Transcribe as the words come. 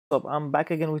अब आम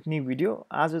back again with new video.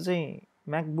 आज चाहिँ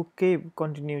म्याकबुककै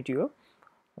कन्टिन्युटी हो।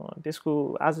 त्यसको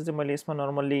आज चाहिँ मैले यसमा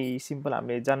नर्मल्ली सिम्पल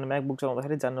हामीले जान्नु म्याकबुक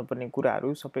चलाउँदाखेरि जान्नुपर्ने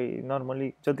कुराहरू सबै नर्मल्ली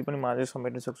जति पनि म आज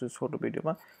समेट्न सक्छु छोटो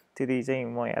भिडियोमा त्यति चाहिँ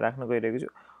म यहाँ राख्न गइरहेको छु।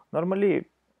 नर्मल्ली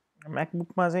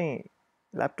म्याकबुकमा चाहिँ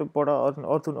ल्यापटपबाट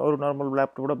अरू नर्मल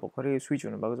ल्यापटपबाट भर्खरै स्विच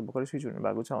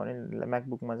हुनुभएको छ भने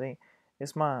म्याकबुकमा चाहिँ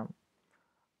यसमा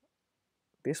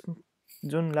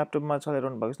जुन ल्यापटपमा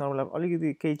चलाइरहनु भएको छ नर्मल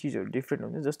अलिकति केही चिजहरू डिफ्रेन्ट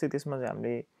हुन्छ। जस्तै त्यसमा चाहिँ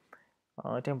हामीले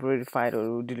टेम्पोरेरी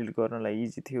फाइलहरू डिलिट गर्नलाई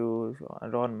इजी थियो।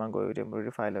 रनमा गयो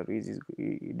टेम्पोरेरी फाइलहरू इजी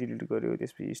डिलिट गर्यो,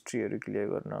 त्यसपछि हिस्ट्रीहरू क्लियर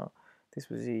गर्न,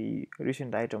 त्यसपछि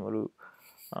रिसेन्ट आइटमहरू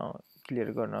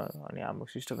क्लियर गर्न, अनि हाम्रो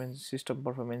सिस्टम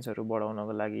पर्फर्मेन्सहरू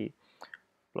बढाउनको लागि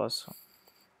प्लस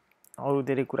अरू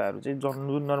धेरै कुराहरू चाहिँ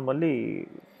जुन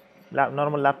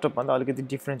नर्मल ल्यापटपभन्दा अलिकति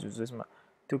डिफ्रेन्स हुन्छ त्यसमा।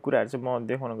 त्यो कुराहरू चाहिँ म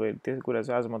देखाउन गएँ, त्यो कुरा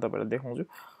चाहिँ आज म तपाईँलाई देखाउँछु।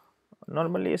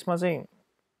 नर्मल्ली यसमा चाहिँ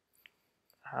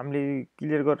हामीले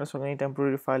क्लियर गर्न सक्ने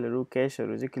टेम्पोरेरी फाइलहरू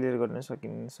क्यासहरू चाहिँ क्लियर गर्न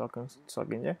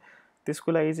सकिन्छ।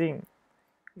 त्यसको लागि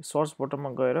चाहिँ सर्च बटनमा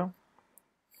गएर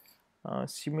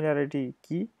सिमिलरिटी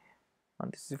की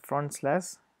अनि त्यसपछि front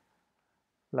slash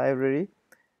library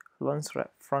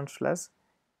front slash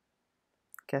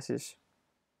क्यासेस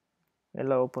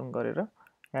यसलाई ओपन गरेर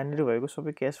यहाँनिर भएको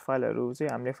सबै क्यास फाइलहरू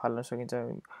चाहिँ हामीले फाल्न सकिन्छ।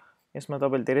 यसमा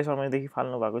तपाईँले धेरै समयदेखि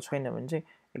फाल्नु भएको छैन भने चाहिँ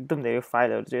एकदम धेरै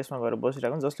फाइलहरू चाहिँ यसमा गएर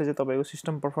बसिरहेको हुन्छ, जसले चाहिँ तपाईँको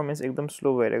सिस्टम पर्फर्मेन्स एकदम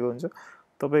स्लो भइरहेको हुन्छ।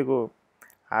 तपाईँको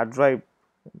हार्ड ड्राइभ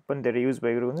पनि धेरै युज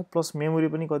भइरहेको हुन्छ, प्लस मेमोरी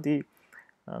पनि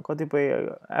कतिपय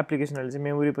एप्लिकेसनहरूले चाहिँ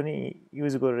मेमोरी पनि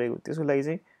युज गरिरहेको। त्यसको लागि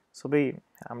चाहिँ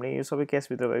हामीले यो सबै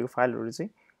क्यासभित्र भएको फाइलहरू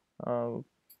चाहिँ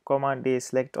कमान्ड ए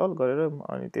सेलेक्ट अल गरेर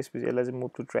अनि त्यसपछि यसलाई चाहिँ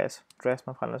मुभ टु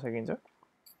ट्र्यासमा फाल्न सकिन्छ।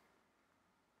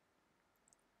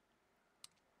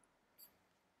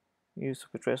 यो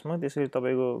सबै ट्र्यासमा त्यसरी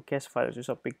तपाईँको क्यास फाइलहरू चाहिँ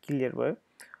सबै क्लियर भयो।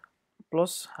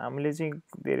 प्लस हामीले चाहिँ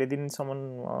धेरै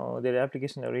दिनसम्म धेरै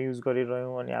एप्लिकेसनहरू युज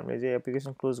गरिरह्यौँ अनि हामीले चाहिँ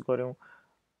एप्लिकेसन क्लोज गऱ्यौँ,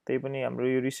 त्यही पनि हाम्रो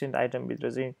यो रिसेन्ट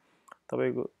आइटमभित्र चाहिँ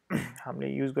तपाईँको हामीले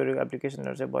युज गरेको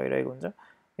एप्लिकेसनहरू चाहिँ भइरहेको हुन्छ।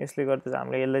 यसले गर्दा चाहिँ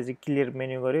हामीले यसलाई चाहिँ क्लियर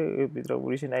मेन्यु गऱ्यो, यो भित्र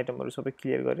रिसेन्ट आइटमहरू सबै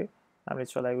क्लियर गऱ्यो, हामीले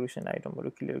चलाएको रिसेन्ट आइटमहरू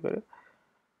क्लियर गऱ्यो।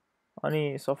 अनि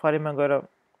सफारीमा गएर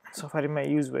सफारीमा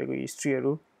युज भएको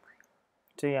हिस्ट्रीहरू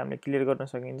चाहिँ हामीले क्लियर गर्न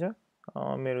सकिन्छ।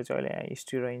 मेरो चाहिँ अहिले यहाँ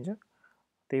हिस्ट्री रहन्छ,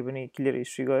 त्यही पनि क्लियर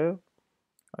हिस्ट्री गयो।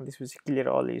 अनि त्यसपछि क्लियर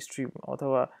अल हिस्ट्री,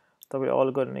 अथवा तपाईँले अल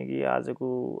गर्ने कि आज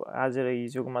र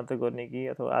हिजोको मात्रै गर्ने कि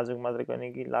अथवा आजको मात्रै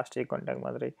गर्ने कि लास्ट एक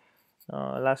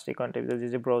घन्टाभित्र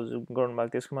जे ब्राउज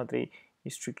गर्नुभएको त्यसको मात्रै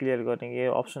हिस्ट्री क्लियर गर्ने कि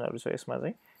अप्सनहरू छ यसमा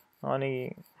चाहिँ। अनि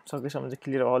सकेसम्म चाहिँ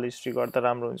क्लियर अल हिस्ट्री गर्दा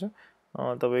राम्रो हुन्छ,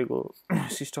 तपाईँको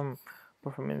सिस्टम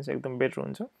पर्फर्मेन्स एकदम बेटर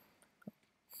हुन्छ।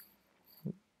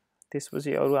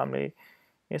 त्यसपछि अरू हामीले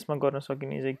यसमा गर्न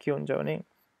सकिने चाहिँ के हुन्छ भने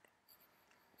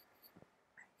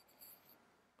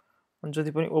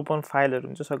जति पनि ओपन फाइलहरू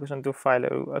हुन्छ सकेसम्म त्यो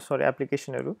फाइलहरू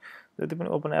एप्लिकेसनहरू जति पनि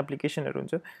ओपन एप्लिकेसनहरू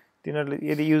हुन्छ तिनीहरूले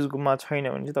यदि युजमा छैन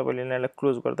भने चाहिँ तपाईँले यिनीहरूलाई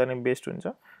क्लोज गर्दा नै बेस्ट हुन्छ।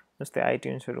 जस्तै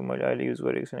आइट्युन्सहरू मैले अहिले युज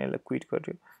गरेको छु, यसलाई क्विट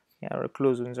गर्यो, यहाँबाट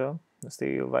क्लोज हुन्छ। जस्तै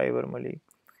यो भाइबर मैले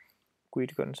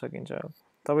क्विट गर्न सकिन्छ।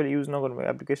 तपाईँले युज नगर्नुभएको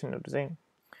एप्लिकेसनहरू चाहिँ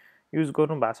युज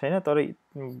गर्नु भएको छैन तर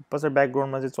पछाडि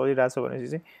ब्याकग्राउन्डमा चाहिँ चलिरहेछ भनेपछि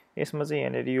चाहिँ यसमा चाहिँ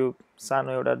यहाँनिर यो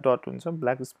सानो एउटा डट हुन्छ,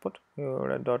 ब्ल्याक स्पट, यो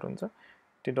एउटा डट हुन्छ।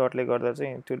 त्यो डटले गर्दा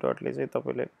चाहिँ त्यो डटले चाहिँ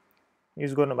तपाईँले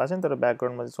युज गर्नु भएको छैन तर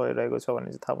ब्याकग्राउन्डमा चाहिँ चलिरहेको छ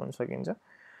भने चाहिँ थाहा पाउन सकिन्छ।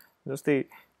 जस्तै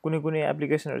कुनै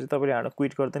एप्लिकेसनहरू चाहिँ तपाईँले यहाँ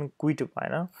क्विट गर्दा नि क्विट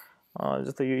भएन,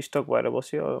 जस्तै यो स्टक भएर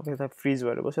बस्यो अथवा फ्रिज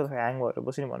भएर बस्यो अथवा ह्याङ भएर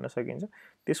बस्यो भन्न सकिन्छ।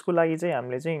 त्यसको लागि चाहिँ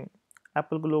हामीले चाहिँ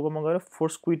एप्पलको लोगोमा गएर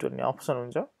फोर्स क्विट भन्ने अप्सन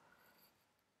हुन्छ।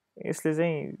 यसले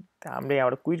चाहिँ हामीले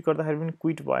यहाँबाट क्विट गर्दाखेरि पनि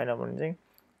क्विट भएन भने चाहिँ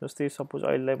जस्तै सपोज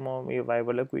अहिलेलाई म यो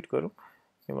भाइबरलाई क्विट गरौँ,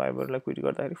 यो भाइबरलाई क्विट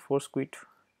गर्दाखेरि फोर्स क्विट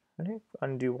है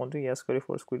अनड्यु भन्छु, यस गरी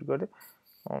फोर्स क्विट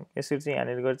गरिदियो। यसरी चाहिँ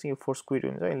यहाँनिर गएर चाहिँ यो फोर्स क्विट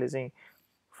हुन्छ, यसले चाहिँ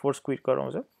फोर्स क्विट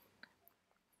गराउँछ।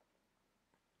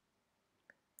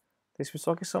 त्यसपछि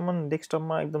सकेसम्म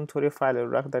डेस्कटपमा एकदम थोरै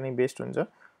फाइलहरू राख्दा नै बेस्ट हुन्छ,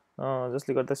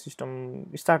 जसले गर्दा सिस्टम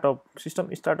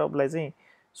स्टार्टअपलाई चाहिँ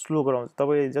स्लो गराउँछ।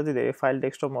 तपाईँले जति धेरै फाइल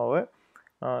डेस्कटपमा भयो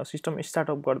सिस्टम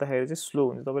स्टार्टअप गर्दाखेरि चाहिँ स्लो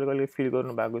हुन्छ। तपाईँले कहिले फिल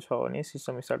गर्नुभएको छ भने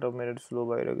सिस्टम स्टार्टअप मेरो स्लो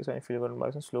भइरहेको छ भने फिल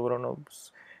गर्नुभएको छ, स्लो गराउनु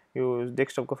यो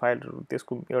डेस्कटपको फाइलहरू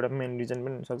त्यसको एउटा मेन रिजन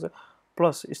पनि हुनसक्छ।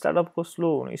 प्लस स्टार्टअप स्लो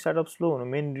हुनु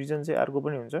मेन रिजन चाहिँ अर्को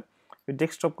पनि हुन्छ, यो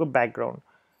डेस्कटपको ब्याकग्राउन्ड।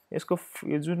 यसको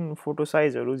यो जुन फोटो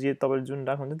साइजहरू जे तपाईँले जुन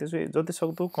राख्नुहुन्छ त्यसो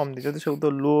जतिसक्दो कम्ती जतिसक्दो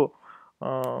लो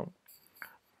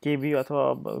केबी अथवा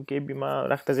केबीमा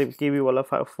राख्दा चाहिँ केबीवाला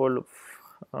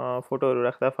फोटोहरू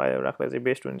राख्दा फाइलहरू राख्दा चाहिँ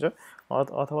बेस्ट हुन्छ।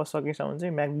 अथवा सकेसम्म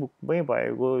चाहिँ म्याकबुकमै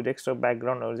भएको डेस्कटप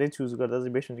ब्याकग्राउन्डहरू चाहिँ चुज गर्दा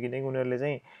चाहिँ बेस्ट हुन्छ, किनकि उनीहरूले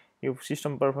चाहिँ यो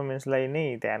सिस्टम पर्फर्मेन्सलाई नै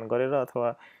ध्यान गरेर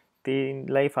अथवा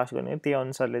त्यहीलाई फास्ट गर्ने त्यही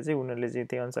अनुसारले चाहिँ उनीहरूले चाहिँ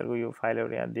त्यही अनुसारको यो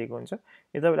फाइलहरू यहाँ दिएको हुन्छ।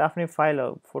 यो तपाईँले आफ्नै फाइल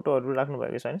फोटोहरू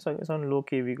राख्नुभएको छ भने सकेसम्म लो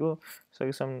केबीको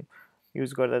सकेसम्म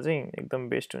युज गर्दा चाहिँ एकदम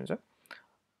बेस्ट हुन्छ।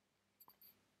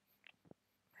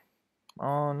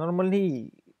 नर्मल्ली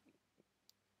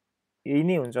यही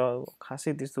नै हुन्छ,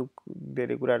 खासै त्यस्तो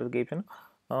धेरै कुराहरू केही छैन।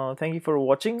 Thank you for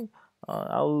watching.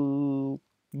 I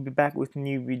will be back with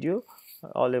new video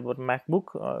all about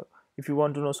MacBook. If you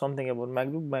want to know something about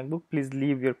MacBook, please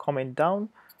leave your comment down,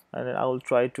 and I will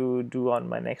try to do on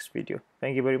my next video.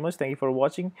 Thank you very much. Thank you for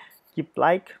watching. Keep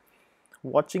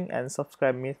watching and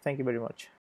subscribe me. Thank you very much.